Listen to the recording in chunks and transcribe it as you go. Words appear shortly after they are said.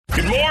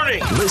Good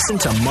morning. Listen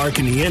to Mark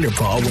and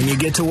Neanderthal when you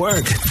get to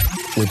work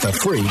with the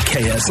free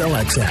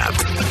KSLX app.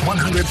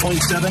 100.7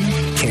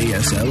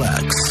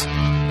 KSLX.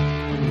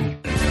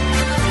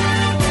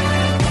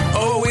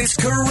 Oh, it's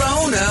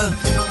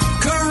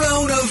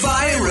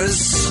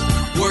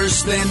coronavirus.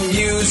 Worse than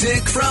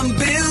music from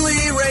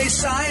Billy Ray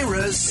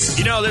Cyrus.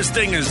 You know, this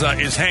thing is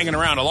hanging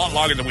around a lot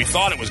longer than we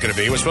thought it was going to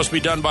be. It was supposed to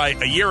be done by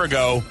a year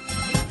ago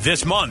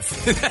this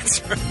month.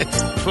 That's right. It was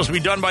supposed to be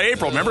done by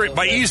April. Remember,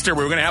 by Easter,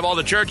 we were going to have all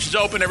the churches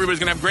open. Everybody's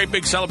going to have great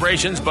big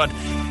celebrations, but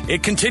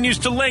it continues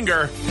to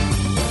linger.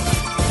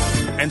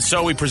 And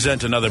so we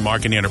present another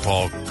Mark and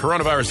Neanderthal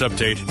coronavirus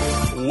update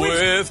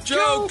with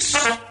jokes.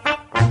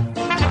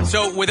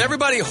 So with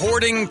everybody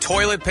hoarding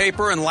toilet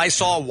paper and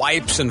Lysol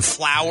wipes and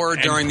flour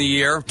during the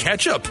year.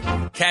 Ketchup.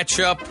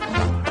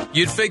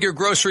 You'd figure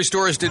grocery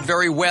stores did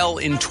very well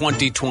in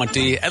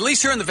 2020. At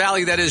least here in the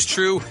Valley, that is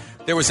true.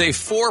 There was a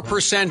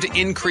 4%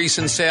 increase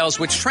in sales,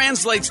 which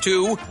translates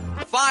to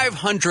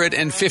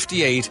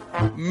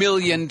 $558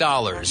 million.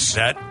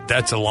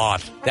 That's a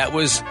lot. That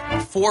was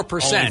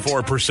 4%. Only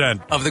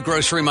 4% of the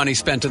grocery money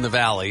spent in the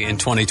Valley in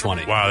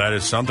 2020. Wow, that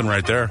is something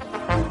right there.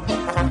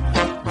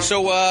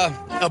 So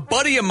a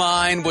buddy of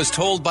mine was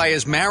told by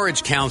his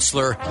marriage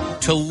counselor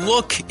to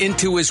look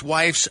into his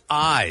wife's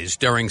eyes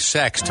during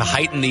sex to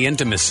heighten the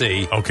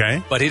intimacy.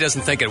 Okay. But he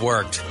doesn't think it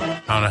worked.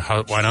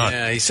 Why not?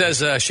 Yeah, he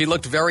says she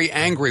looked very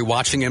angry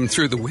watching him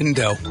through the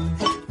window.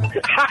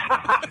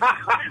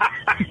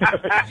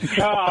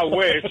 I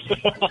wish.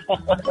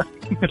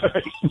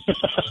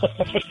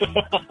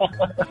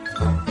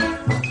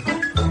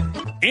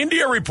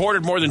 India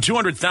reported more than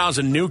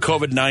 200,000 new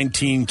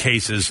COVID-19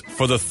 cases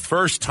for the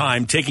first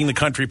time, taking the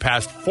country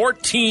past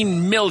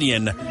 14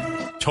 million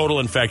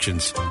total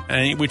infections.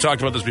 And we talked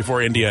about this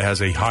before. India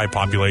has a high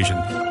population.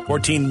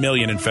 14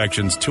 million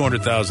infections,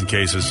 200,000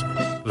 cases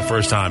for the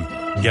first time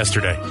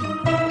yesterday.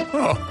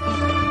 Oh.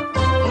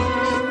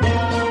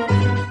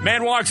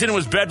 Man walks into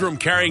his bedroom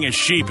carrying a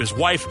sheep. His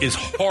wife is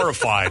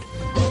horrified.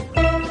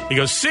 He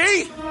goes,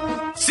 See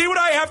what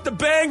I have to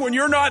bang when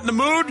you're not in the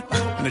mood?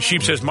 And the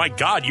sheep says, my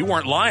God, you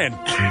weren't lying. Oh,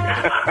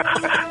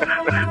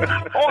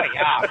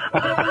 yeah.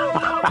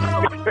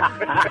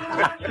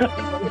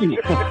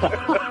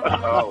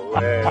 Oh,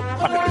 man.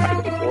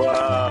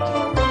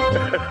 Wow.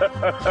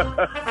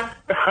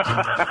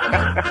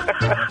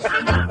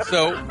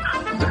 So,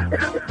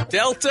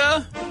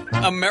 Delta,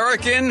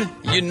 American,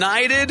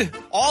 United,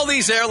 all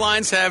these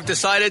airlines have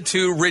decided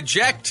to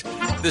reject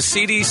the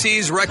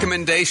CDC's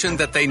recommendation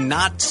that they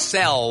not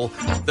sell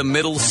the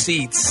middle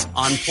seats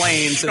on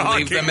planes and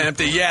leave them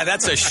empty. Yeah,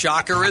 that's a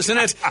shocker, isn't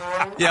it?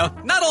 You know,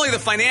 not only the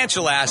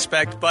financial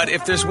aspect, but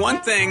if there's one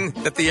thing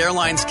that the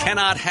airlines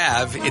cannot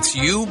have, it's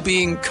you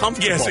being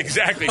comfortable. Yes,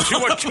 exactly.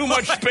 Too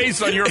much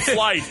space on your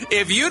flight.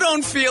 If you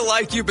don't feel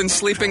like you've been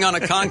sleeping on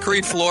a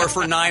concrete floor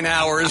for 9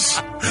 hours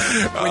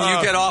when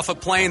you get off a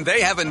plane,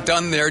 they haven't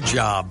done their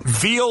job.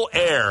 Veal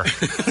Air.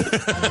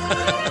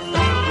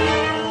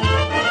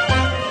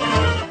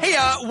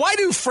 Why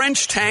do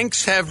French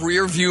tanks have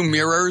rear-view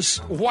mirrors?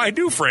 Why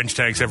do French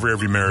tanks have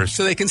rear-view mirrors?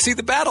 So they can see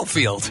the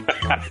battlefield.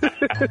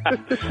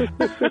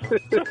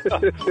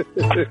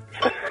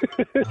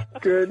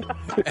 Good.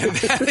 And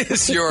that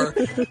is your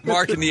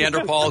Mark and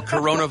Neanderthal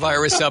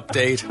coronavirus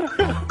update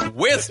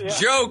with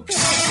jokes.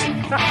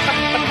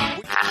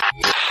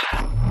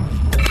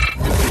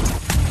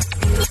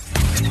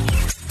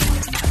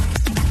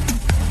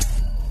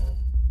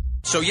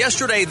 So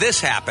yesterday, this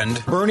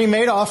happened. Bernie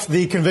Madoff,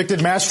 the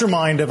convicted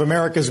mastermind of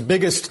America's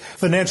biggest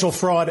financial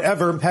fraud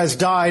ever, has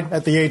died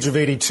at the age of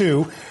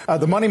 82.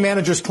 The money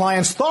manager's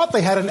clients thought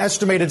they had an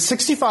estimated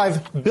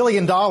 $65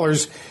 billion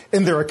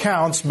in their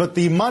accounts, but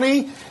the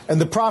money and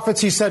the profits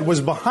he said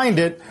was behind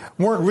it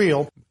weren't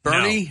real.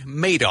 Bernie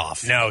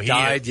Madoff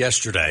died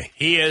yesterday.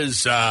 He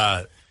is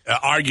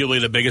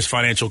arguably the biggest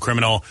financial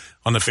criminal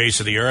on the face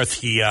of the earth.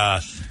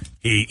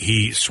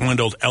 He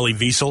swindled Elie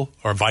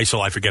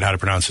Wiesel, I forget how to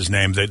pronounce his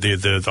name,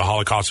 the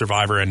Holocaust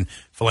survivor and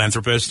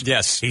philanthropist.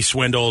 Yes. He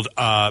swindled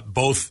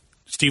both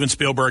Steven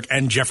Spielberg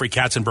and Jeffrey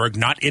Katzenberg,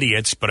 not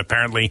idiots, but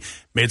apparently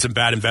made some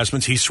bad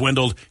investments. He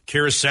swindled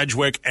Kira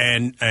Sedgwick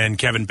and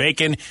Kevin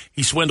Bacon.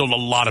 He swindled a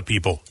lot of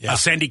people. Yeah.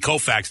 Sandy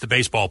Koufax, the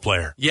baseball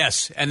player.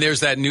 Yes, and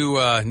there's that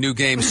new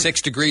game,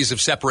 6 Degrees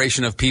of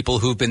Separation of People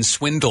Who've Been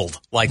Swindled,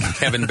 like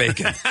Kevin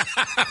Bacon.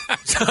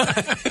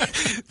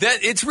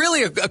 It's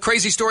really a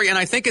crazy story, and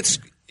I think it's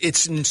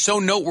so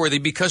noteworthy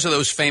because of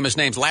those famous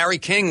names. Larry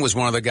King was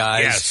one of the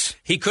guys. Yes.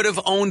 He could have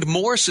owned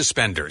more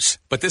suspenders,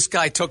 but this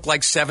guy took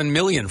like $7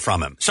 million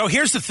from him. So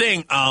here's the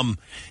thing. I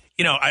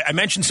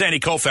mentioned Sandy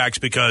Koufax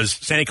because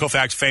Sandy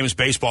Koufax, famous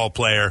baseball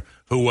player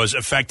who was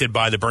affected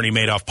by the Bernie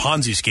Madoff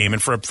Ponzi scheme.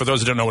 And for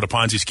those who don't know what a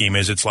Ponzi scheme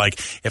is, it's like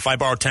if I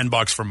borrow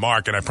 $10 from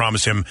Mark and I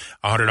promise him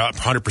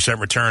 100%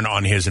 return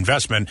on his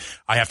investment,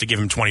 I have to give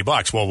him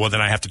 $20. Well, what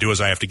then I have to do is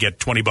I have to get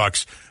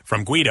 $20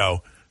 from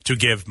Guido to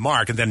give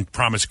Mark and then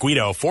promise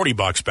Guido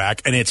 $40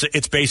 back. And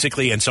it's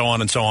basically and so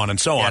on and so on and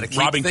so on.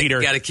 Robbing Peter.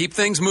 Got to keep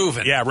things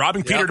moving. Yeah,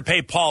 robbing Peter to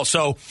pay Paul.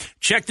 So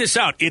check this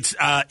out. It's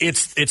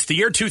the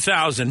year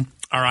 2000.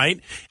 all right?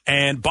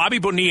 And Bobby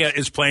Bonilla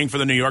is playing for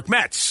the New York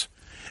Mets.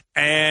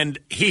 And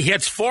he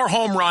hits 4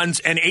 home runs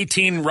and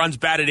 18 runs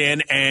batted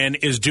in and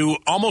is due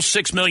almost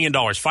 $6 million,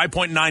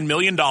 $5.9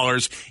 million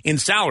in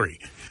salary.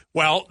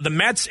 Well, the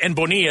Mets and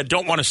Bonilla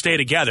don't want to stay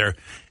together,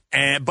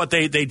 but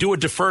they do a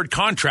deferred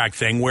contract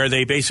thing where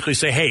they basically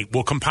say, hey,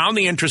 we'll compound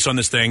the interest on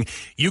this thing.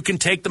 You can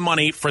take the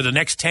money for the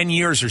next 10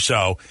 years or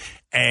so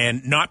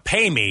and not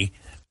pay me.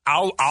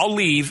 I'll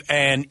leave,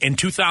 and in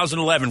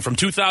 2011, from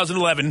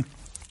 2011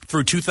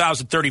 through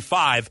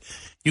 2035,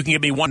 you can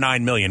give me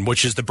 $1.9 million,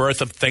 which is the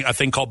birth of a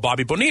thing called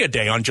Bobby Bonilla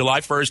Day. On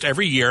July 1st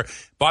every year,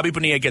 Bobby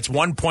Bonilla gets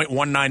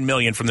 $1.19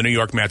 million from the New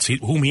York Mets,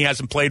 whom he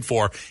hasn't played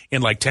for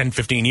in like 10,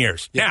 15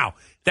 years. Yeah. Now,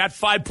 that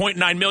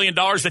 $5.9 million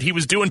that he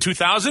was due in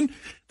 2000,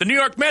 the New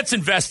York Mets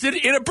invested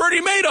in a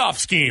Bernie Madoff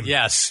scheme.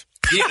 Yes.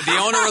 The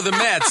owner of the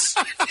Mets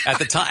at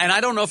the time, and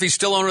I don't know if he's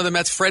still owner of the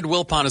Mets, Fred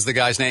Wilpon is the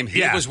guy's name.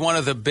 He was one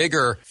of the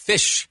bigger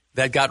fish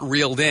that got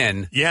reeled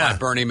in by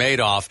Bernie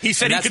Madoff. He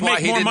said he could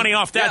make more money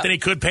off that than he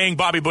could paying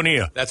Bobby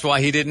Bonilla. That's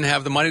why he didn't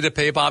have the money to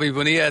pay Bobby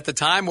Bonilla at the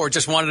time, or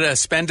just wanted to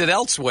spend it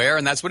elsewhere,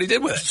 and that's what he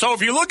did with it. So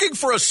if you're looking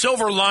for a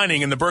silver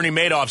lining in the Bernie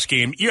Madoff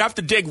scheme, you have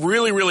to dig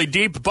really, really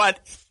deep.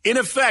 But in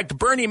effect,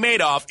 Bernie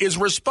Madoff is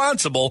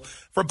responsible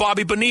for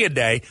Bobby Bonilla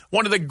Day,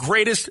 one of the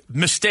greatest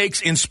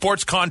mistakes in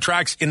sports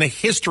contracts in the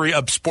history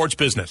of sports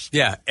business.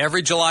 Yeah,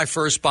 every July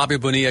 1st, Bobby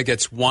Bonilla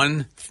gets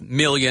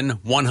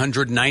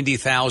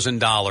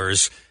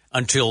 $1,190,000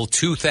 until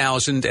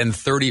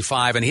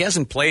 2035, and he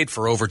hasn't played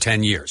for over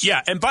 10 years.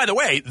 Yeah, and by the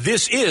way,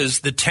 this is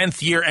the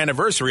 10th year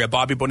anniversary of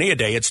Bobby Bonilla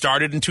Day. It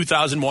started in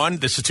 2001.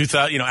 This is it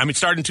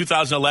started in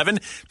 2011,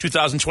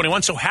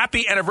 2021. So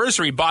happy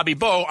anniversary, Bobby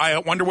Bo. I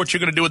wonder what you're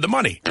going to do with the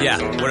money.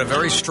 Yeah, what a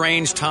very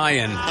strange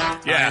tie-in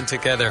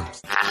together.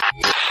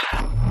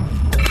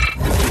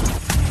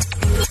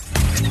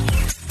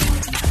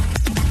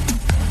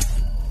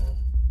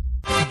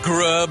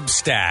 Grub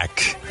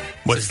Stack.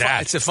 What's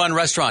that? It's a fun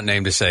restaurant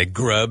name to say,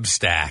 Grub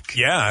Stack.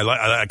 Yeah,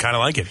 I kind of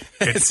like it.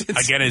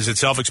 Again, is it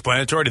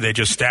self-explanatory? Do they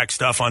just stack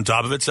stuff on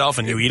top of itself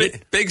and you eat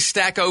it? Big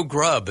Stacko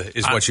Grub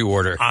is what you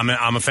order. I'm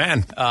a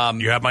fan.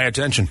 You have my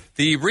attention.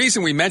 The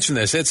reason we mention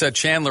this, it's a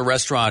Chandler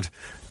restaurant.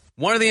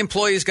 One of the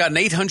employees got an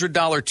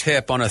 $800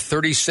 tip on a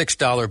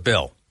 $36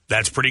 bill.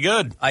 That's pretty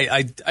good.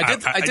 I did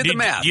the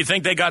math. Do you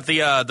think they got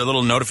the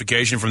little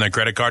notification from their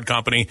credit card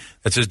company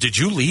that says, did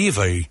you leave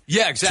a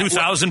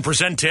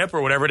 2,000% tip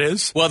or whatever it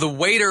is? Well, the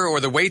waiter or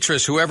the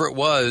waitress, whoever it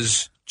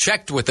was,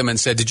 checked with them and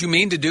said, did you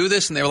mean to do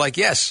this? And they were like,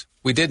 yes,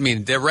 we did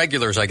mean. They're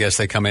regulars, I guess.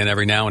 They come in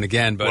every now and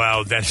again. But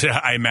well,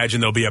 I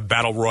imagine there'll be a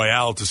battle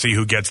royale to see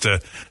who gets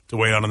to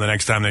wait on them the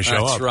next time they show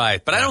up. That's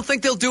right. But I don't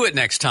think they'll do it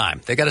next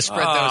time. They got to spread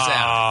those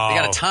out. They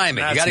got to time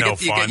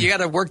it. You got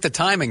to work the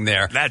timing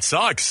there. That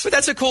sucks. But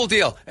that's a cool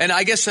deal. And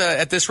I guess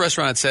at this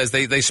restaurant it says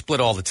they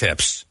split all the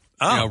tips.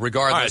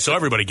 Regardless. All right, so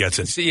everybody gets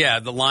it. So, yeah,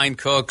 the line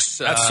cooks.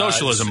 That's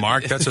socialism,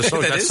 Mark. That's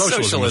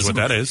socialism is what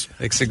that is.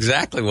 It's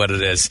exactly what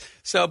it is.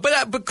 So,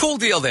 but cool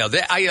deal there.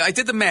 I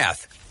did the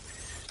math.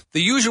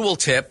 The usual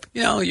tip,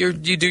 you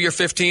do your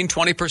 15,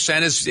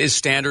 20% is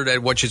standard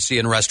at what you'd see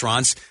in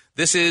restaurants.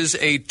 This is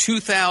a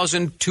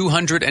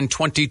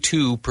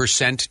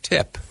 2,222%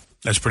 tip.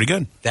 That's pretty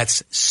good.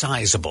 That's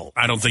sizable.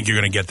 I don't think you're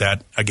going to get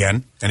that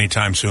again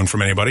anytime soon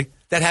from anybody.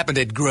 That happened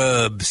at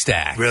Grub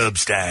Stack. Grub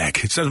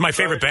Stack. It says my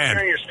favorite band.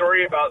 Hearing your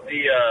story about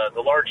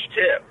the large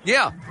tip.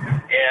 Yeah.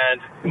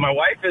 And my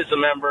wife is a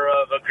member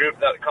of a group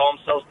that call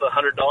themselves the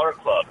 $100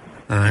 Club.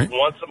 All right.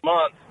 Once a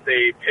month,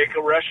 they pick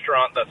a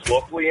restaurant that's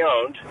locally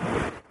owned,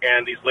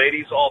 and these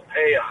ladies all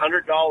pay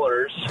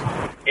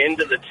 $100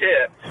 into the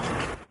tip,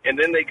 and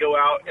then they go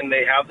out and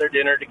they have their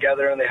dinner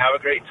together and they have a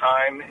great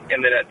time,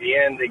 and then at the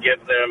end they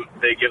give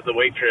the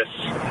waitress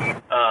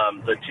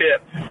the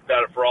tip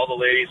for all the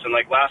ladies. And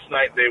like last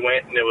night they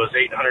went and it was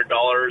 $800,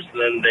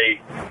 and then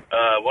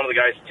one of the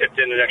guys tipped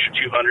in an extra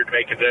 $200 to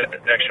make it an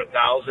extra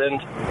 $1,000,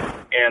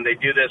 and they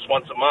do this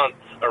once a month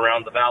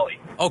around the valley.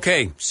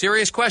 Okay,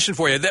 serious question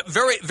for you. That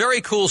very, very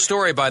cool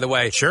story, by the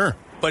way. Sure.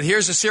 But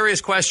here's a serious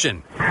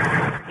question.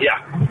 Yeah.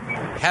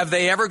 Have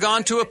they ever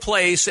gone to a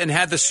place and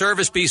had the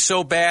service be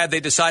so bad they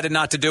decided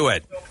not to do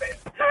it?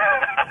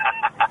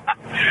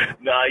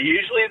 No,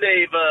 usually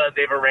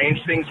they've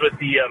arranged things with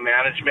the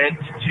management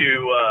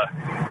to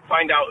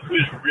find out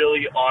who's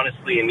really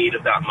honestly in need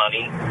of that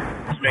money,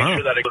 to make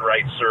sure that it's the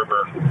right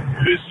server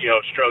who's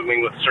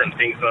struggling with certain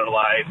things in their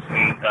lives,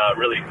 and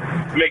really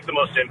make the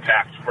most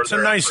impact for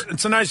their effort.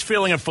 It's a nice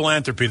feeling of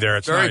philanthropy there.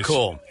 It's very nice.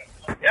 Cool.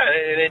 Yeah,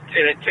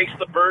 and it takes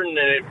the burden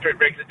and it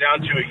breaks it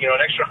down to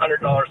an extra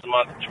 $100 a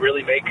month to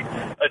really make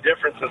a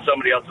difference in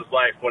somebody else's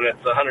life. When it's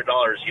 $100,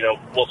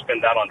 we'll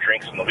spend that on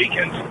drinks on the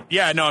weekends.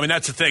 Yeah, no, I mean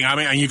that's the thing. I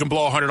mean, you can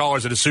blow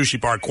 $100 at a sushi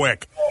bar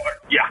quick.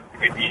 Yeah,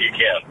 you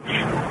can.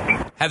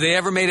 Have they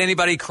ever made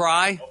anybody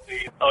cry?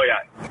 Oh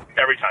yeah,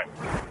 every time.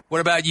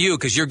 What about you?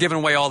 Because you're giving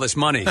away all this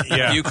money.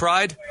 Yeah. You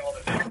cried?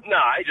 No,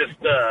 I just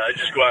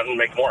go out and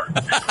make more.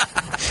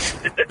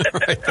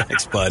 Right,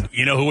 thanks, bud.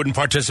 You know who wouldn't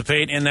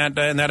participate in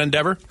that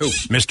endeavor? Who?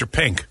 Mr.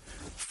 Pink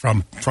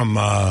from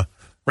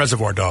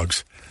Reservoir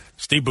Dogs.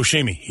 Steve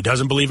Buscemi. He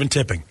doesn't believe in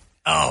tipping.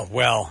 Oh,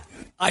 well,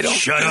 I don't...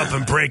 Shut up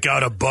and break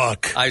out a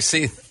buck. I've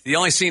seen... The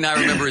only scene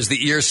I remember is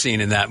the ear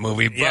scene in that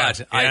movie,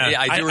 but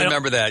I do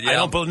remember that.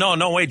 Yeah.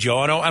 No way, Joe.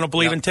 I don't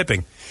believe in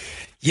tipping.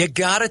 You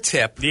got to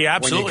tip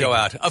when you go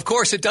out. Of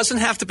course, it doesn't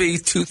have to be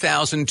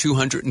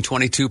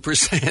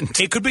 2,222%.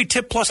 It could be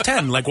tip plus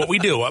 10, like what we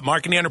do. At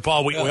Mark and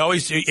Neanderthal, we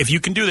always, if you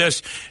can do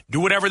this,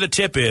 do whatever the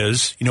tip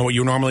is. You know what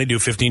you normally do,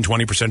 15,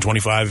 20%,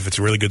 25, if it's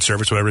a really good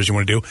service, whatever it is you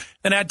want to do,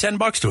 then add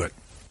 $10 to it.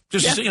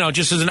 Just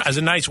as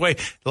a nice way.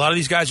 A lot of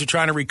these guys are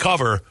trying to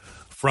recover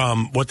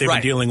from what they've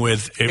been dealing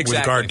with with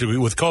regard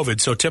to with COVID.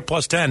 So tip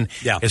plus 10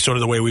 is sort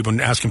of the way we've been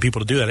asking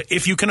people to do that.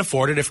 If you can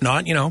afford it, if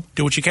not,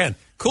 do what you can.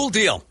 Cool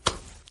deal.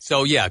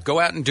 So, yeah, go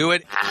out and do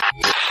it.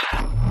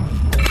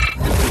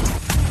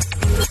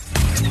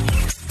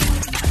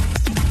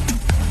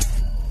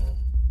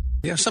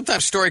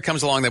 Sometimes a story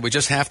comes along that we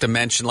just have to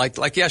mention.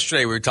 Like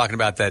yesterday, we were talking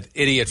about that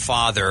idiot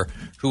father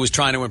who was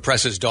trying to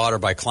impress his daughter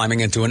by climbing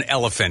into an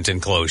elephant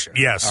enclosure.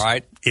 Yes. All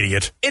right?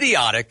 Idiot.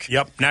 Idiotic.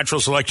 Yep.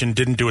 Natural selection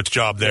didn't do its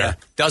job there. Yeah.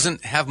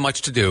 Doesn't have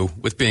much to do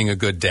with being a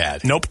good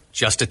dad. Nope.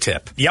 Just a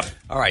tip. Yep.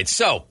 All right,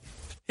 so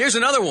here's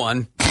another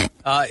one.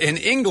 In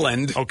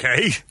England,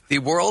 the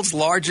world's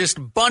largest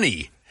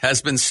bunny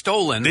has been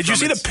stolen. Did you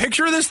see the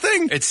picture of this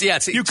thing?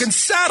 You can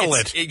saddle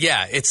it.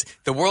 It's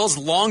the world's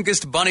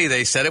longest bunny,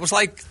 they said. It was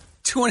like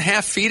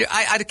 2.5 feet.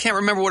 I can't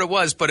remember what it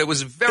was, but it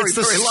was very long.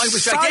 It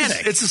was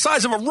gigantic. It's the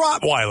size of a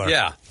Rottweiler.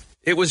 Yeah.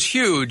 It was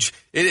huge.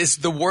 It is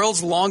the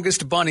world's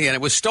longest bunny, and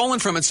it was stolen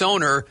from its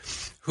owner,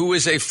 who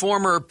is a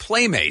former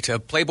playmate, a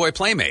Playboy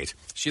playmate.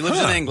 She lives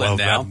in England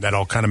now. That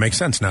all kind of makes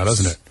sense now,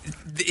 doesn't it?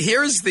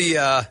 Here's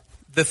the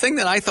thing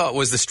that I thought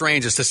was the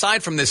strangest,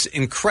 aside from this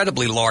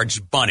incredibly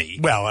large bunny.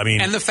 Well, I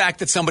mean... And the fact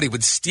that somebody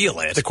would steal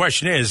it. The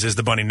question is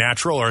the bunny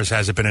natural or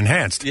has it been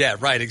enhanced? Yeah,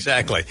 right,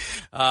 exactly.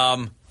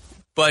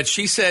 But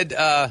she said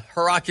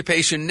her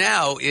occupation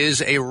now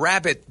is a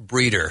rabbit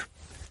breeder.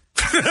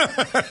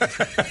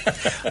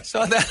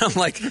 So then I'm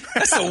like,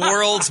 that's the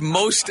world's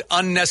most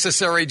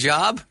unnecessary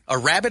job? A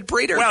rabbit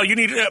breeder? Well, you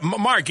need,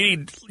 Mark, you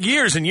need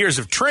years and years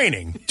of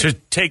training to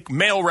take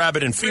male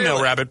rabbit and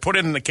female rabbit, put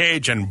it in the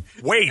cage and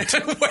wait.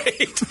 And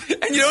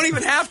you don't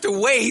even have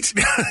to wait.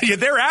 Yeah,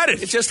 they're at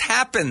it. It just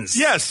happens.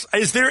 Yes.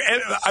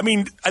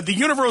 The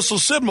universal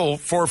symbol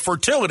for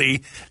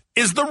fertility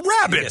is the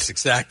rabbit. Yes,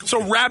 exactly.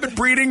 So rabbit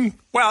breeding,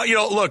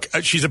 well, look,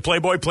 she's a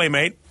Playboy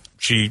playmate.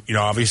 She,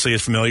 obviously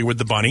is familiar with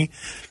the bunny.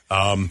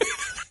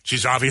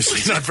 She's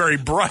obviously not very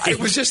bright. I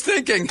was just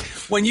thinking,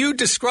 when you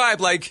describe,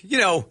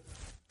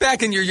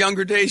 back in your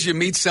younger days, you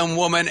meet some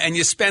woman and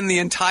you spend the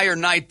entire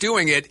night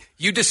doing it,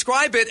 you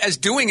describe it as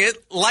doing it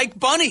like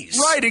bunnies.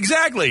 Right,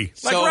 exactly.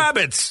 Like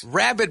rabbits.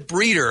 Rabbit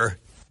breeder,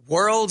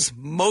 world's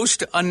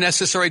most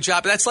unnecessary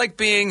job. That's like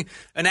being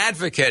an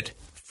advocate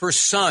for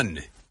sun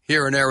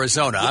here in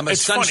Arizona. I'm a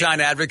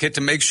sunshine advocate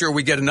to make sure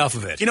we get enough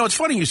of it. It's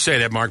funny you say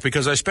that, Mark,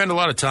 because I spend a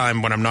lot of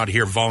time when I'm not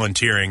here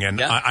volunteering,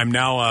 and I'm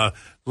now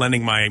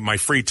lending my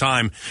free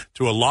time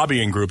to a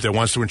lobbying group that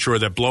wants to ensure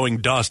that blowing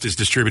dust is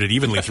distributed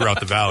evenly throughout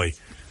the valley.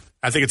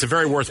 I think it's a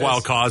very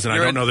worthwhile cause, and I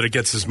don't know that it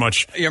gets as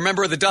much... You're a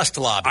member of the Dust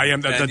Lobby. I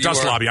am the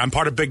Dust Lobby. I'm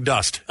part of Big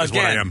Dust, is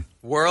what I am.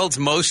 World's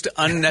most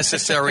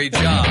unnecessary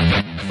job.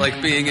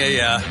 Like being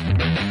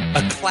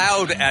a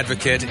cloud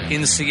advocate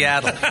in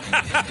Seattle.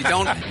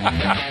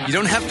 You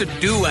don't have to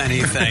do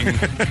anything.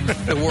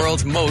 The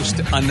world's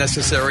most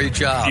unnecessary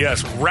job.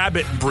 Yes,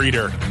 rabbit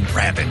breeder.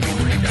 Rabbit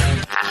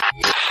breeder.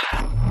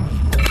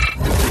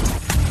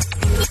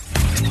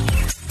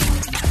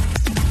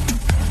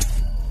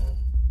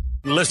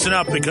 Listen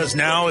up, because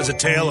now is a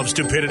tale of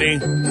stupidity.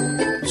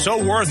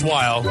 So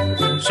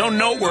worthwhile, so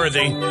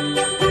noteworthy,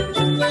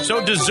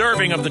 so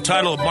deserving of the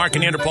title of Mark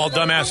and Neanderthal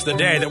Dumbass of the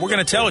Day that we're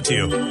going to tell it to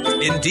you.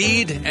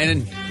 Indeed,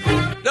 and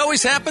it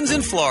always happens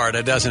in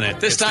Florida, doesn't it?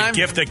 This time, it's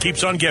a gift that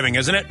keeps on giving,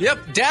 isn't it?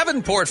 Yep,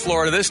 Davenport,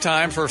 Florida this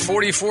time for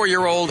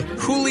 44-year-old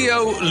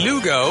Julio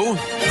Lugo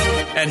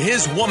and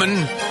his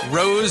woman,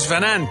 Rose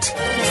Venant.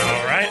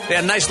 All right. They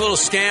had a nice little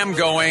scam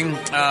going.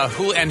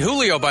 And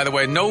Julio, by the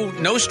way,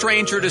 no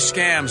stranger to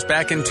scams.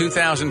 Back in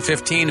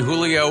 2015,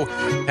 Julio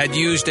had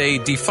used a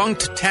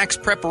defunct tax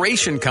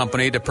preparation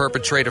company to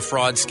perpetrate a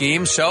fraud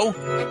scheme. So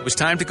it was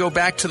time to go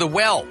back to the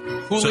well.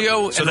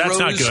 Julio so and that's Rose,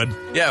 not good.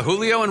 Yeah,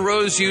 Julio and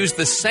Rose used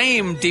the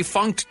same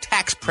defunct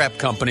tax prep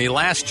company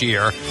last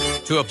year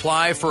to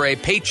apply for a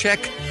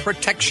Paycheck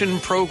Protection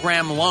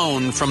Program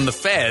loan from the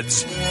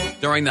feds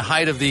during the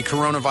height of the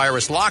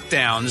coronavirus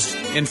lockdowns.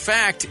 In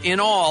fact, in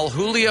all,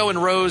 Julio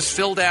and Rose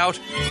filled out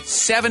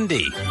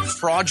 70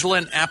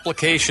 fraudulent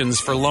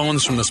applications for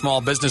loans from the Small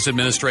Business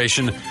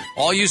Administration,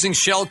 all using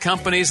shell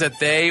companies that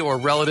they or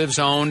relatives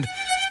owned.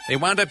 They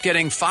wound up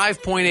getting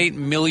 $5.8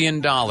 million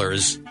in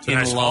nice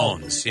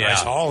loans. Haul. Yeah.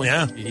 Nice haul,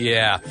 yeah.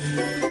 Yeah.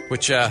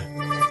 Which,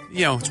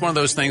 it's one of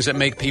those things that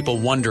make people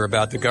wonder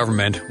about the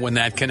government when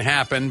that can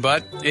happen,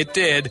 but it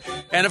did.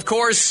 And, of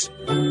course,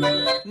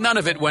 None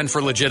of it went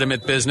for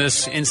legitimate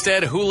business.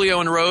 Instead,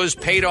 Julio and Rose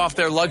paid off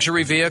their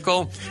luxury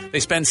vehicle. They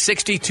spent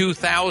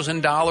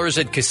 $62,000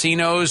 at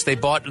casinos. They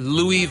bought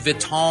Louis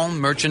Vuitton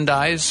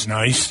merchandise.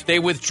 Nice. They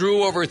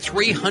withdrew over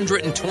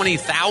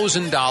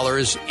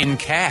 $320,000 in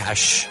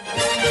cash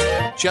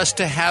just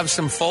to have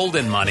some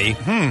fold-in money.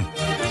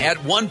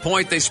 At one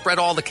point, they spread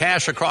all the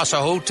cash across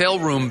a hotel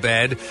room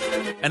bed,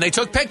 and they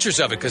took pictures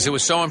of it because it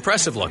was so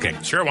impressive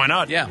looking. Sure, why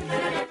not? Yeah.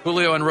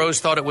 Julio and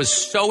Rose thought it was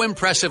so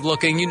impressive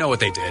looking. You know what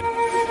they did.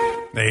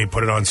 They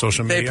put it on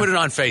social media. They put it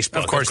on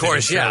Facebook. Of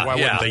course, yeah. Why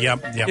wouldn't they?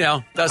 Yep. You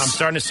know, I'm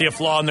starting to see a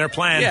flaw in their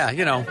plan. Yeah,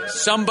 you know,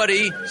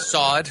 somebody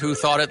saw it who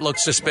thought it looked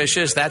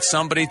suspicious. That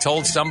somebody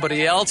told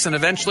somebody else, and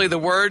eventually the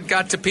word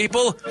got to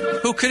people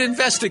who could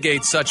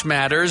investigate such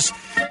matters.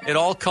 It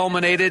all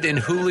culminated in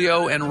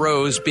Julio and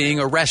Rose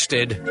being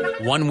arrested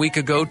 1 week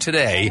ago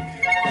today.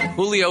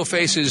 Julio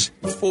faces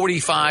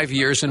 45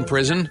 years in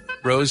prison.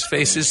 Rose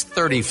faces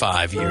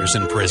 35 years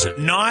in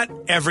prison. Not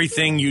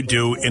everything you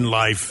do in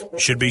life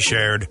should be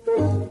shared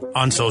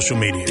on social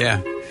media.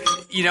 Yeah.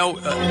 You know,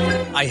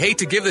 I hate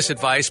to give this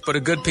advice, but a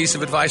good piece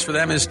of advice for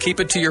them is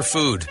keep it to your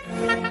food.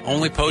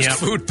 Only post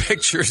food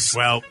pictures,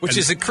 which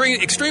is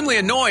extremely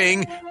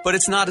annoying, but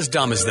it's not as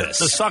dumb as this.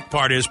 The suck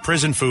part is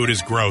prison food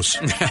is gross.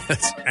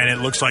 And it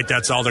looks like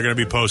that's all they're going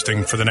to be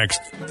posting for the next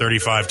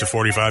 35 to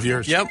 45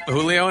 years. Yep,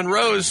 Julio and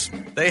Rose,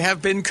 they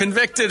have been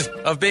convicted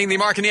of being the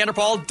Mark and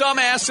Neanderthal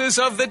dumbasses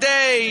of the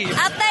day.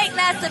 I think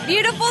that's a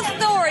beautiful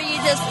story you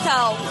just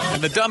told.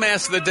 And the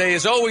dumbass of the day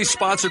is always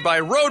sponsored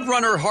by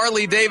Roadrunner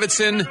Harley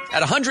Davidson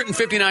at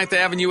 159th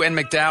Avenue and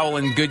McDowell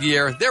in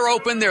Goodyear. They're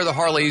open. They're the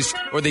Harley's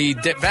or the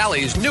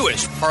Valley's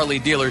newest Harley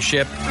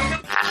dealership.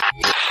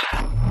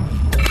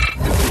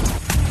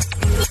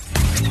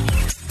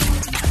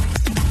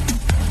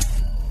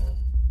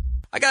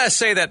 I gotta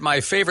say that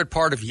my favorite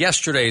part of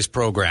yesterday's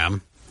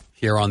program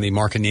here on the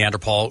Mark and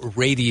Neanderthal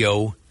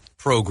radio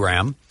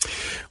program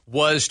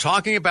was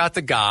talking about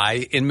the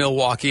guy in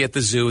Milwaukee at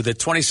the zoo, the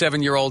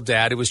 27-year-old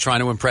dad who was trying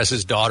to impress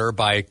his daughter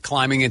by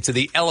climbing into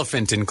the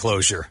elephant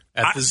enclosure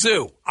at the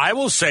zoo. I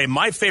will say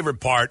my favorite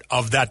part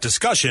of that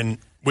discussion,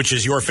 which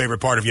is your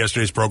favorite part of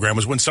yesterday's program,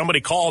 was when somebody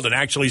called and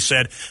actually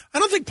said, I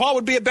don't think Paul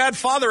would be a bad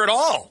father at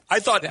all. I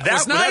thought that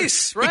was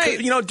nice, right?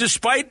 Because, you know,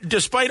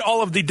 despite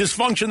all of the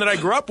dysfunction that I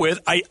grew up with,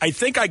 I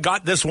think I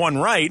got this one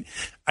right.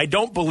 I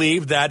don't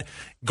believe that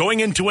going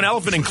into an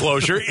elephant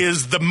enclosure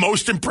is the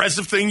most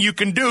impressive thing you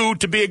can do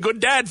to be a good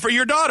dad for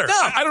your daughter. No.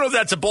 I don't know if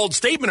that's a bold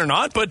statement or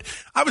not, but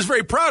I was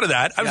very proud of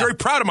that. I was very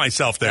proud of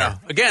myself there. Yeah.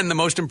 Again, the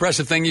most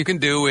impressive thing you can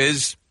do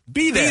is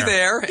be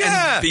there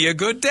and be a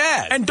good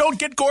dad. And don't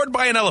get gored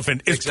by an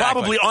elephant. It's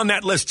probably on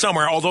that list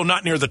somewhere, although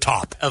not near the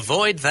top.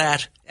 Avoid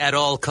that at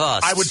all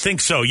costs. I would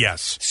think so,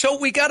 yes. So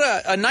we got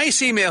a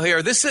nice email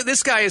here.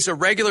 This guy is a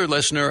regular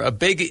listener, a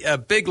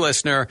big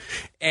listener,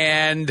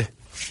 and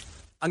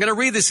I'm going to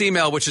read this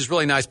email, which is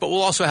really nice, but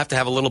we'll also have to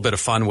have a little bit of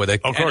fun with it.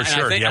 Of course,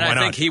 sure. Why not?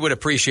 I think he would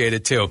appreciate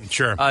it, too.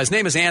 Sure. His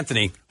name is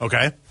Anthony.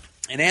 Okay.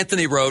 And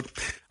Anthony wrote,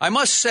 I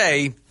must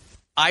say,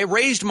 I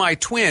raised my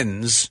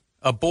twins,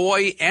 a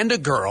boy and a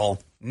girl,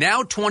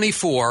 now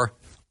 24,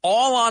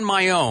 all on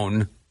my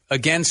own,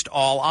 against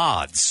all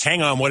odds.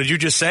 Hang on, what did you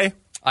just say?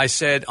 I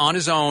said, on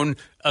his own,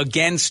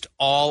 against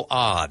all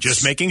odds.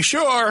 Just making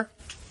sure.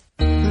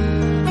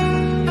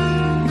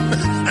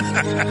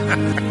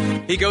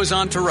 He goes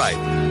on to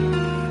write,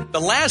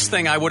 the last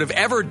thing I would have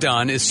ever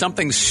done is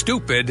something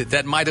stupid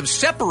that might have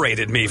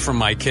separated me from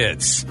my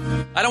kids.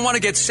 I don't want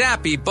to get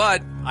sappy,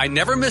 but I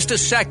never missed a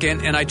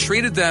second, and I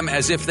treated them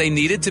as if they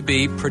needed to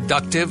be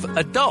productive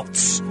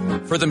adults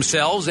for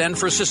themselves and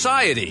for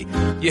society.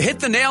 You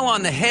hit the nail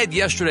on the head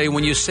yesterday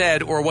when you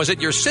said, or was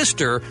it your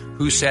sister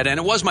who said, and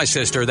it was my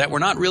sister, that we're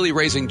not really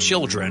raising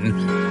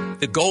children.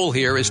 The goal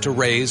here is to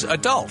raise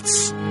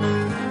adults.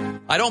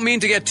 I don't mean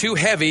to get too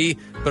heavy,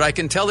 but I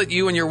can tell that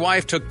you and your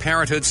wife took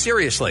parenthood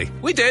seriously.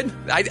 We did.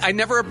 I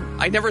never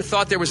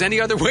thought there was any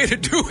other way to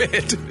do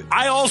it.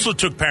 I also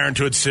took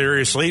parenthood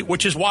seriously,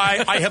 which is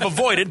why I have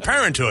avoided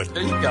parenthood.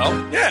 There you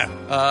go.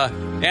 Yeah.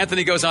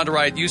 Anthony goes on to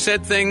write, you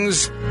said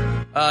things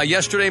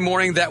yesterday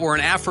morning that were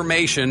an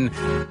affirmation,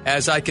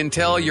 as I can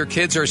tell your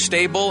kids are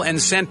stable and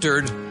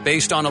centered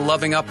based on a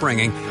loving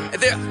upbringing.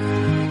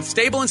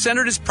 Stable and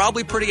centered is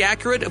probably pretty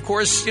accurate. Of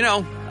course, you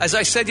know, as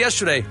I said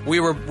yesterday, we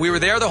were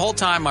there the whole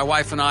time, my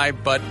wife and I,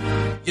 but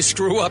you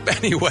screw up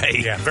anyway.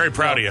 Yeah, very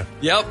proud of you.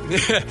 Yep.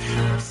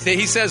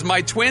 He says,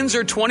 my twins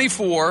are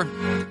 24.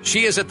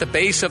 She is at the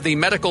base of the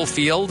medical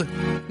field.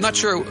 Not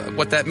sure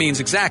what that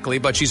means exactly,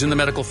 but she's in the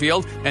medical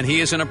field, and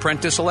he is an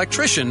apprentice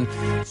electrician.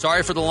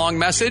 Sorry for the long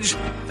message.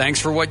 Thanks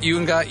for what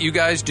you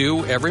guys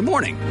do every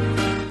morning.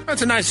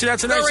 That's a nice email.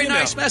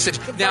 Nice message.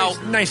 Now,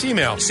 nice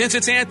email. Since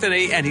it's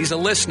Anthony and he's a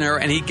listener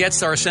and he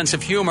gets our sense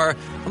of humor,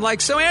 I'm like,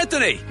 so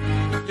Anthony,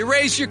 you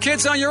raised your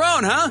kids on your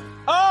own, huh?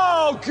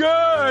 Oh,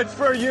 good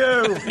for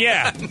you.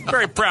 Yeah,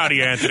 very proud of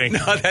you, Anthony.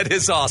 No, that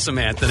is awesome,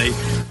 Anthony.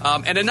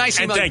 And a nice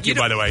email. And thank you,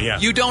 by the way, yeah.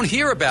 You don't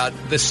hear about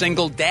the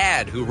single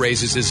dad who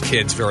raises his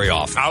kids very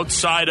often.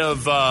 Outside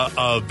of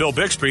Bill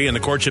Bixby and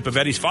the courtship of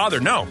Eddie's father,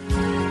 no.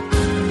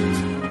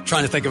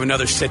 trying to think of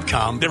another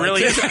sitcom. There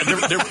really is.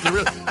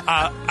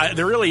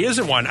 There really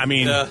isn't one. I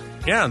mean,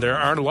 there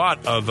aren't a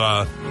lot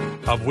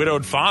of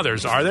widowed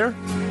fathers, are there?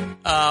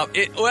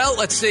 Well,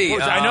 let's see.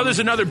 I know there's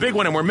another big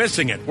one, and we're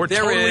missing it. We're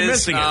totally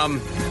missing it.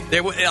 I'm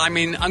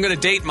going to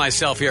date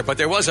myself here, but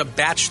there was a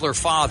Bachelor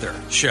Father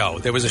show.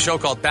 There was a show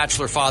called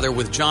Bachelor Father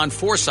with John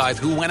Forsythe,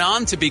 who went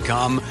on to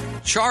become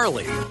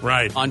Charlie.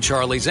 Right. On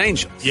Charlie's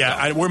Angels.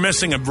 Yeah, we're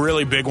missing a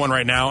really big one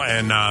right now,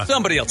 and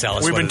somebody will tell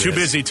us. We've been too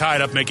busy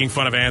tied up making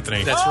fun of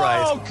Anthony. That's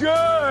right. Oh,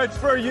 good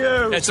for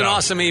you. It's an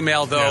awesome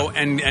email, though,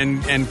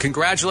 and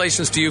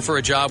congratulations to you for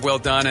a job well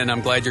done, and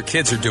I'm glad your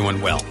kids are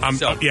doing well.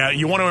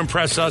 You want to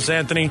impress us,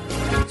 Anthony?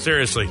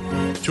 Seriously,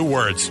 2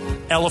 words: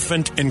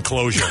 elephant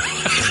enclosure.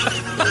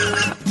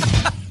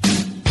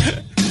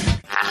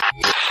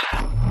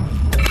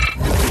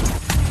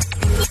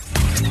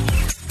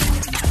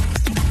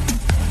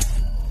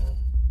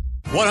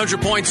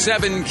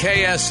 .7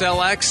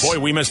 KSLX. Boy,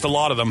 we missed a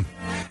lot of them.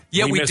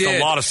 Yeah, we missed did.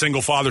 a lot of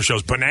single father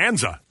shows.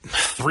 Bonanza,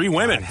 3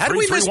 women. How did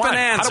we miss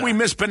Bonanza? How did we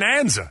miss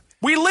Bonanza?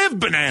 We live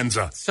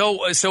Bonanza.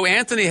 So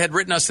Anthony had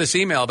written us this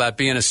email about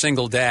being a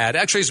single dad.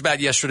 Actually, it's about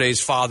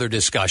yesterday's father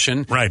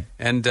discussion. Right.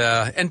 And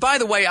by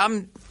the way,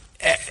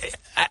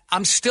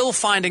 I'm still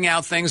finding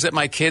out things that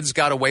my kids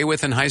got away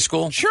with in high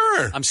school.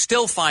 Sure. I'm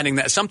still finding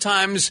that.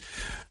 Sometimes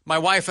my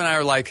wife and I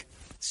are like,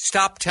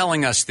 stop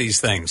telling us these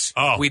things.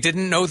 Oh. We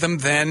didn't know them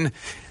then.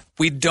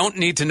 We don't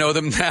need to know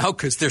them now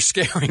because they're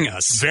scaring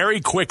us.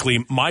 Very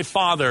quickly, my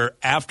father,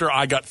 after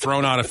I got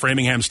thrown out of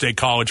Framingham State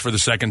College for the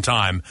second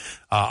time,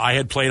 I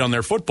had played on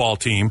their football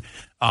team.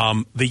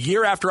 The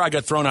year after I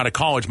got thrown out of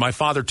college, my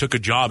father took a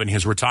job in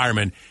his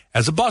retirement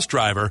as a bus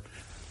driver,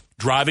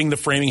 driving the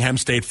Framingham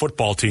State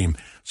football team.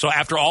 So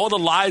after all of the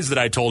lies that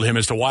I told him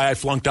as to why I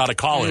flunked out of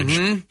college,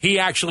 he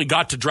actually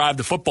got to drive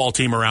the football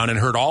team around and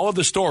heard all of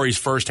the stories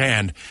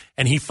firsthand,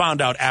 and he found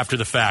out after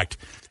the fact.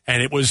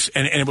 And it was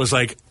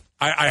like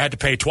I had to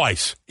pay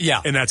twice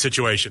in that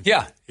situation.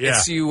 Yeah. Yeah.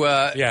 It's you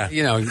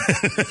know.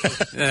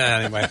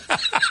 Anyway.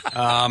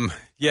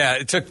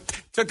 It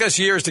took us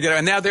years to get it.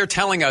 And now they're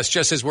telling us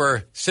just as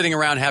we're sitting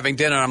around having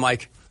dinner, I'm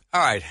like, all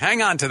right,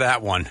 hang on to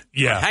that one.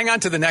 Yeah. Hang on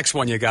to the next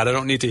one you got. I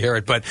don't need to hear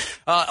it. But,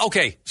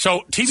 okay.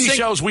 So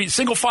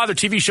single father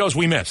TV shows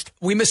we missed.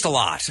 We missed a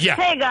lot. Yeah.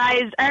 Hey,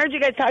 guys. I heard you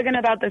guys talking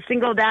about the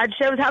single dad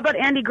shows. How about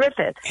Andy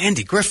Griffith?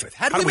 Andy Griffith.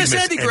 How did we miss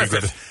Andy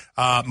Griffith?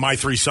 My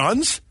 3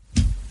 Sons.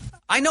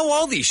 I know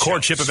all these shows.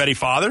 Courtship of Eddie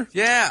Father.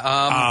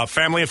 Yeah.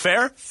 Family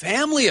Affair.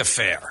 Family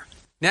Affair.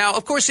 Now,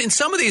 of course, in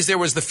some of these, there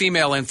was the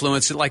female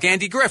influence, like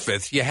Andy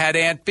Griffith. You had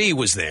Aunt B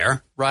was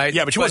there, right?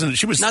 Yeah, but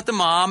she was not the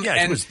mom.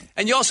 Yeah,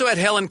 and you also had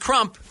Helen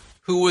Crump,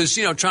 who was,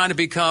 trying to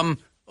become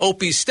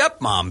Opie's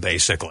stepmom,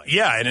 basically.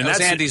 Yeah, and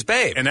that's Andy's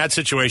babe. In that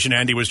situation,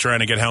 Andy was trying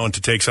to get Helen to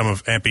take some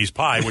of Aunt B's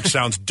pie, which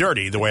sounds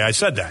dirty the way I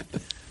said that.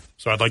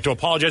 So I'd like to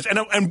apologize.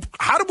 And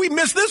how did we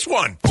miss this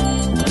one?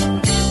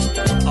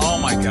 Oh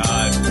my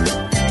God.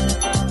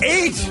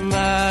 8.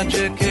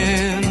 Magic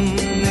in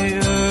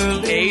the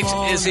early 8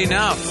 is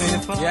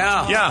enough.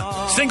 Yeah.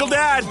 Yeah. Single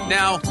dad.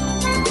 Now,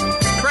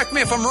 correct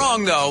me if I'm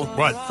wrong, though.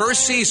 What?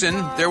 First season,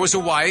 there was a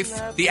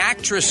wife. The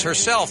actress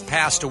herself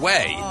passed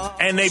away.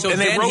 And they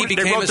wrote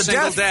a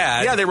single death.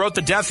 dad. Yeah, they wrote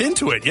the death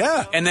into it,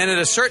 yeah. And then at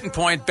a certain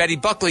point, Betty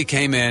Buckley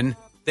came in.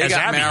 They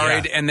got Abby,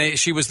 married, yeah. and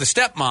she was the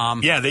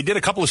stepmom. Yeah, they did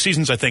a couple of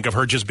seasons, I think, of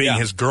her just being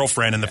his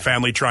girlfriend and the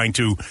family trying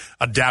to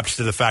adapt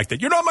to the fact that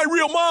you're not my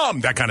real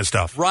mom, that kind of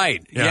stuff.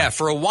 Right. Yeah,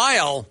 for a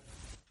while,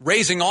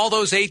 raising all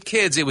those 8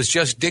 kids, it was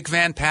just Dick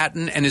Van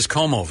Patten and his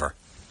comb-over.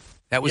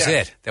 That was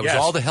it. That was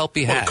all the help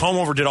he had. Well,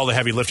 comb-over did all the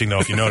heavy lifting,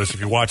 though, if you notice,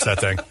 if you watch that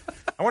thing.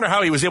 I wonder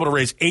how he was able to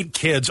raise 8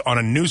 kids on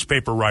a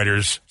newspaper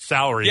writer's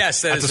salary at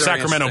the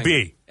Sacramento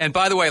Bee. And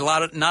by the way,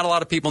 not a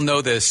lot of people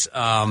know this.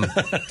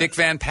 Dick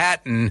Van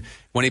Patten,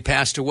 when he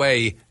passed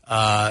away,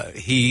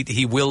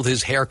 he willed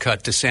his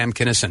haircut to Sam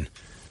Kinison.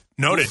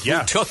 Noted,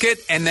 who took it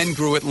and then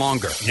grew it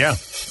longer. Yeah.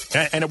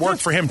 And it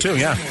worked for him, too,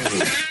 yeah.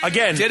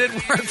 Again. Did it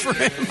work for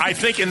him? I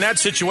think in that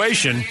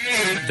situation,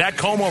 that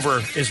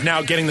comb-over is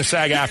now getting the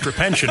SAG-AFTRA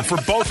pension for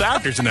both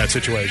actors in that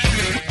situation.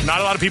 Not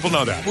a lot of people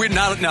know that.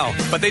 No,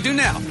 but they do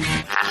now.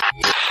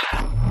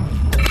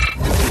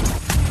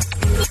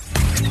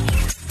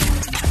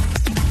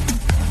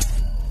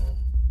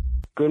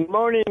 Good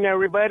morning,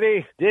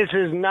 everybody. This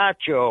is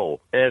Nacho.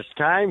 It's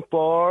time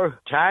for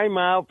Time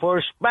Out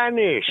for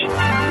Spanish.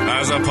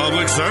 As a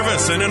public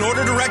service and in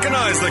order to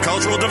recognize the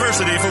cultural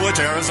diversity for which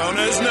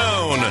Arizona is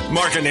known,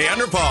 Mark and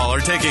Neanderthal are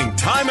taking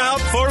Time Out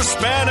for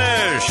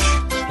Spanish.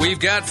 We've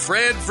got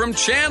Fred from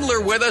Chandler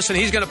with us, and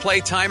he's going to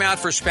play Time Out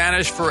for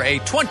Spanish for a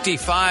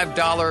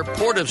 $25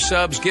 Port of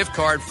Subs gift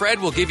card. Fred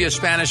will give you a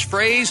Spanish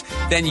phrase,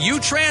 then you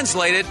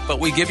translate it, but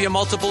we give you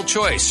multiple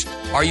choice.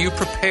 Are you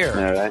prepared?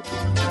 All right.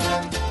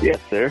 Yes,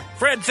 sir.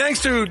 Fred,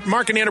 thanks to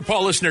Mark and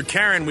Neanderthal listener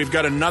Karen, we've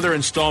got another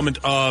installment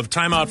of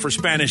Time Out for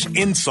Spanish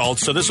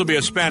Insults. So this will be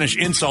a Spanish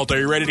insult. Are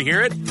you ready to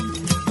hear it?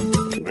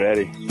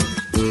 Ready.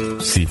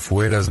 Si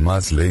fueras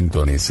más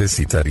lento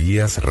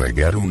necesitarías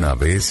regar una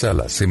vez a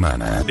la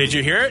semana. Did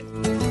you hear it?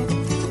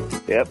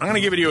 Yep. I'm going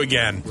to give it to you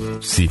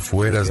again. Si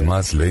fueras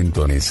más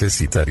lento,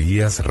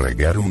 necesitarías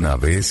regar una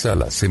vez a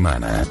la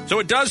semana. So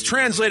it does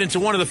translate into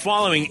one of the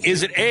following.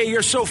 Is it A,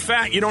 you're so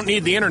fat you don't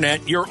need the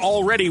internet, you're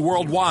already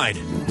worldwide?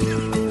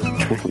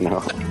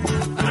 No.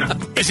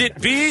 Is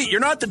it B, you're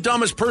not the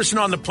dumbest person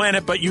on the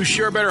planet, but you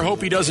sure better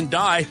hope he doesn't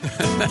die?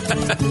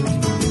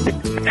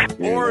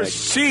 Or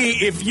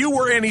C, if you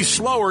were any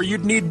slower,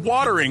 you'd need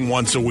watering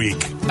once a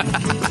week.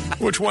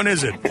 Which one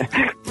is it?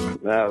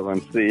 That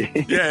one's C.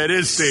 Yeah, it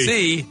is C.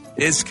 C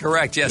is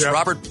correct. Yes, Yep.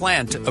 Robert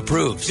Plant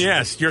approves.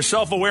 Yes, your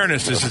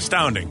self-awareness is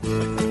astounding.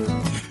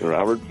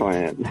 Robert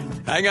Plant.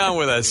 Hang on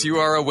with us. You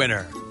are a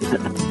winner.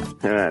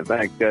 All right,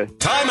 thanks, guys.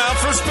 Time out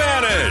for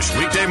Spanish.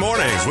 Weekday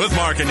mornings with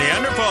Mark and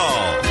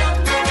Neanderthal.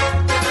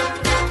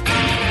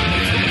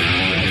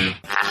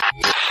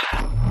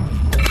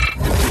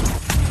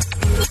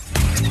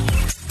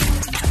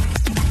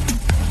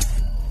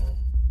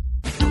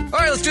 All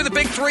right, let's do the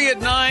big 3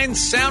 at 9.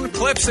 Sound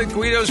clips that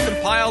Guido's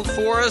compiled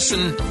for us.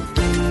 And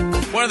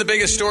one of the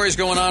biggest stories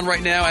going on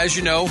right now, as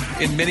you know,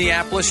 in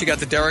Minneapolis, you got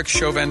the Derek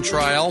Chauvin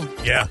trial.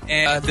 Yeah.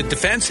 And the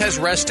defense has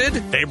rested.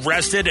 They've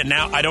rested, and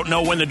now I don't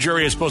know when the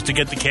jury is supposed to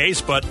get the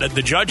case, but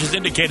the judge has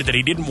indicated that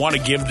he didn't want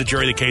to give the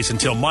jury the case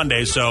until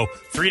Monday, so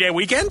 3-day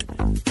weekend?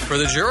 For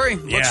the jury,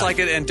 looks like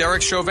it, and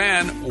Derek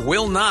Chauvin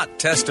will not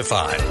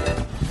testify.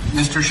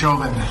 Mr.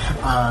 Chauvin,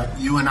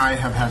 you and I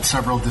have had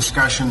several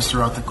discussions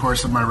throughout the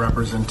course of my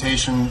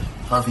representation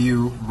of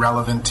you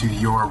relevant to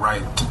your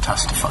right to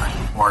testify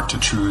or to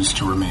choose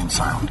to remain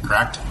silent,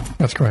 correct?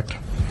 That's correct.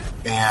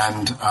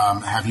 And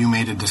have you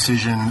made a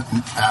decision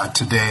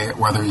today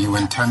whether you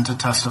intend to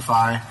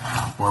testify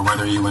or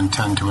whether you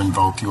intend to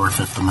invoke your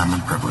Fifth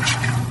Amendment privilege?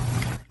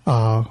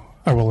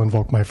 I will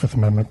invoke my Fifth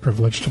Amendment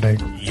privilege today.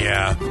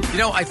 Yeah. You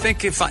know, I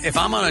think if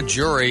I'm on a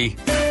jury,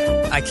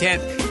 I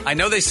can't. I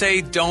know they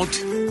say don't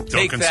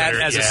take that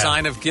as a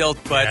sign of guilt,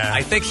 but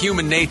I think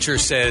human nature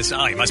says,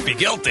 he must be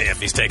guilty if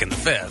he's taking the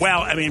Fifth.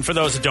 Well, I mean, for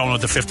those that don't know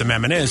what the Fifth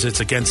Amendment is, it's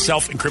against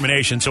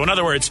self-incrimination. So in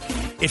other words,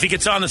 if he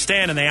gets on the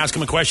stand and they ask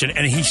him a question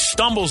and he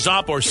stumbles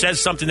up or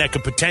says something that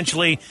could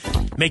potentially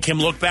make him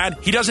look bad,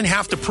 he doesn't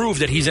have to prove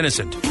that he's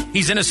innocent.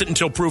 He's innocent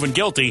until proven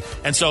guilty,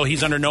 and so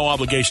he's under no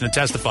obligation to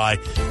testify.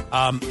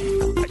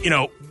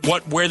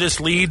 Where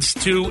this leads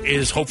to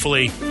is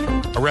hopefully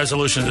a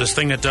resolution of this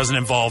thing that doesn't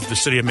involve the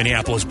city of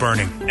Minneapolis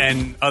burning.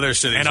 And other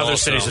cities And other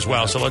also. cities as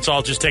well. So let's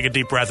all just take a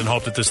deep breath and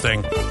hope that this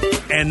thing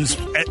ends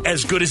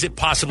as good as it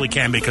possibly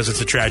can, because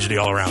it's a tragedy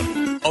all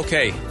around.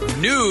 Okay,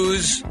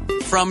 news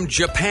from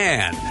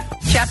Japan.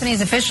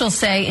 Japanese officials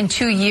say in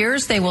 2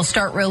 years they will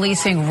start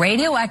releasing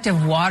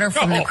radioactive water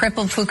from the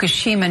crippled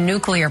Fukushima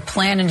nuclear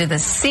plant into the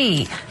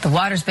sea. The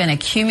water's been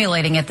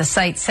accumulating at the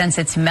site since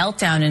its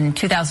meltdown in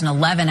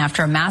 2011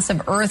 after a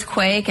massive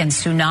earthquake and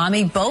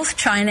tsunami. Both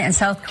China and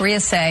South Korea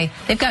say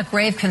they've got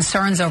grave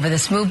concerns over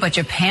this move, but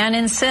Japan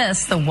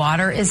insists the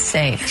water is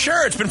safe.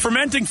 Sure, it's been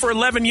fermenting for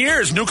 11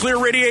 years. Nuclear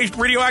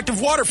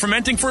radioactive water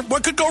fermenting for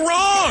what could go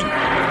wrong?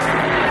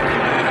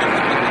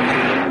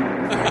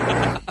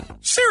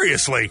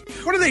 Seriously,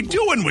 what are they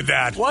doing with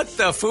that? What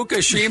the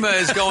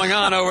Fukushima is going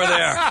on over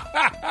there?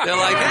 They're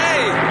like,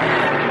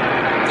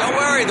 hey, don't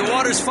worry, the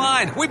water's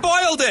fine. We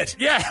boiled it.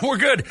 Yeah, we're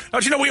good.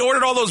 Don't you know we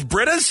ordered all those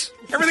Britas?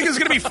 Everything is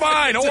going to be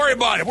fine. Don't worry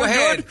about it. We're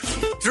good.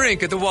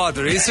 Drink the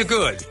water. It's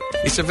good.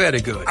 It's very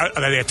good. Are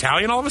they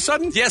Italian all of a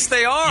sudden? Yes,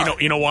 they are.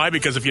 You know why?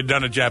 Because if you'd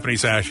done a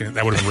Japanese accent,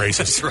 that would have been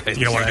racist. That's right.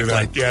 You don't want to do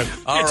that. Yeah.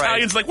 All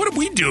Italians like, what did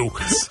we do?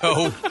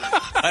 So,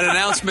 an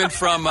announcement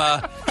from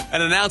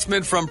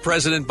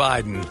President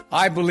Biden.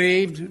 I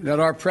believed that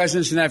our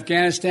presence in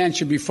Afghanistan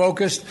should be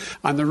focused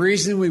on the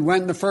reason we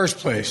went in the first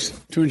place,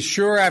 to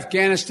ensure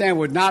Afghanistan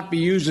would not be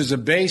used as a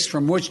base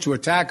from which to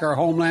attack our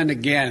homeland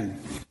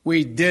again.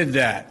 We did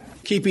that.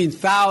 Keeping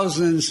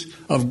thousands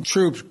of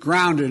troops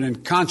grounded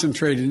and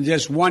concentrated in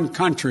just one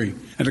country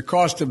at a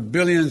cost of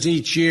billions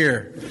each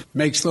year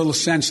makes little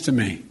sense to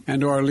me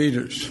and to our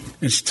leaders.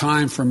 It's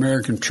time for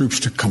American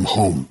troops to come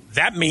home.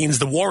 That means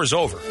the war is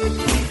over.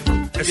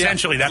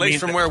 Essentially, that means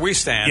from where we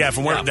stand. Yeah,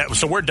 from where.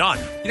 So we're done.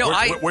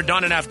 We're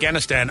done in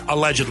Afghanistan,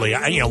 allegedly.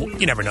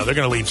 You never know. They're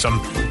going to leave some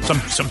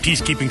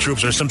peacekeeping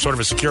troops or some sort of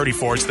a security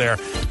force there.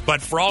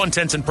 But for all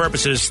intents and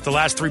purposes, the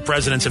last 3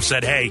 presidents have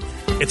said, "Hey,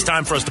 it's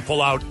time for us to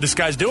pull out." This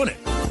guy's doing it.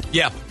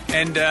 Yeah,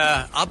 and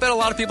I'll bet a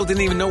lot of people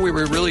didn't even know we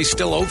were really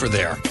still over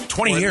there.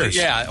 20 years.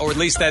 Yeah, or at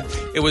least that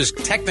it was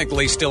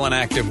technically still an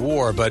active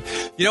war. But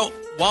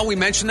while we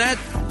mention that,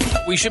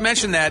 we should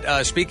mention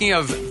that, speaking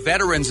of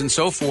veterans and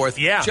so forth,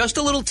 just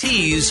a little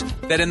tease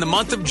that in the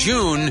month of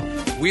June,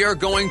 we are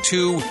going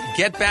to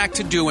get back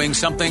to doing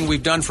something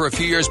we've done for a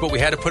few years, but we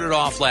had to put it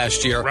off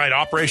last year. Right,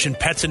 Operation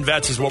Pets and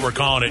Vets is what we're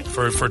calling it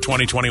for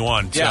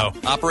 2021. Yeah,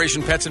 so.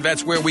 Operation Pets and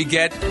Vets, where we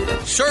get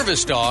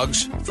service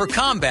dogs for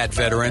combat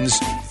veterans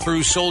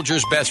through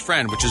Soldier's Best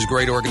Friend, which is a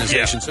great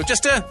organization. So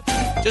just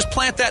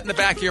plant that in the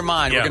back of your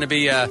mind. Yeah.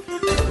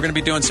 We're We're going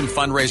to be doing some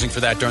fundraising for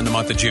that during the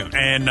month of June.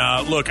 And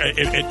look,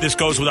 this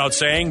goes without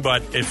saying,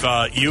 but if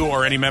you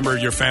or any member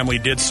of your family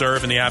did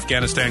serve in the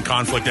Afghanistan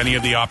conflict, any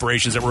of the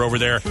operations that were over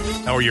there,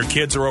 or your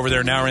kids are over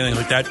there now or anything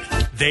like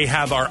that, they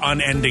have our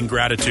unending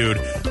gratitude.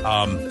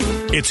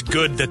 It's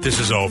good that this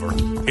is over.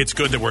 It's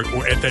good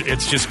that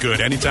it's just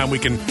good. Anytime we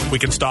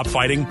can stop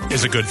fighting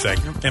is a good thing,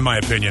 in my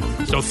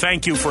opinion. So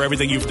thank you for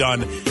everything you've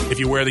done. If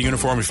you wear the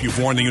uniform, if you've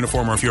worn the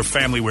uniform, or if your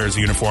family wears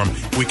the uniform,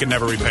 we can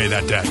never repay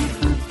that debt.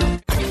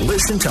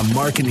 Listen to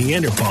Mark and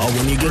Neanderthal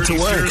when you get to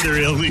work. Sure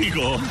they're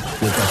illegal.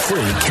 With the free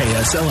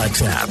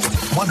KSLX app.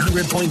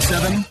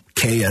 100.7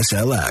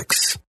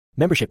 KSLX.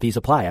 Membership fees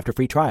apply after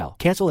free trial.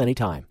 Cancel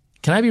anytime.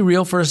 Can I be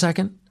real for a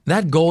second?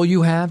 That goal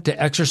you have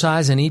to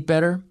exercise and eat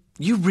better,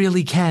 you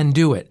really can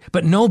do it.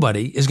 But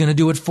nobody is going to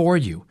do it for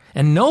you.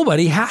 And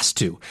nobody has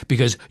to,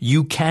 because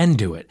you can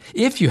do it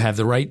if you have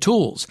the right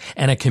tools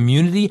and a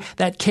community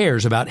that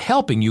cares about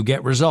helping you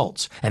get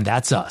results. And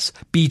that's us,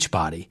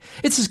 Beachbody.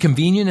 It's as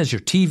convenient as your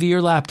TV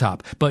or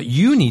laptop, but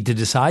you need to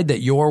decide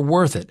that you're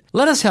worth it.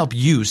 Let us help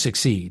you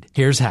succeed.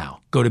 Here's how.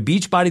 Go to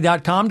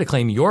beachbody.com to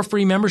claim your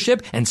free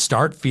membership and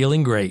start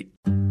feeling great.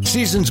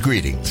 Season's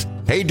greetings.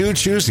 Hey Dude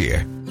Shoes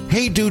here.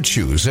 Hey Dude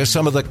Shoes are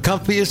some of the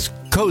comfiest,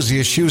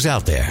 coziest shoes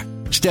out there.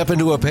 Step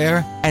into a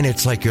pair, and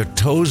it's like your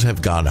toes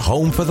have gone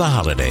home for the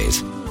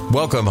holidays.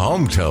 Welcome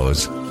home,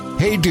 toes.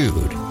 Hey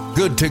Dude,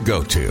 good to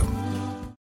go to.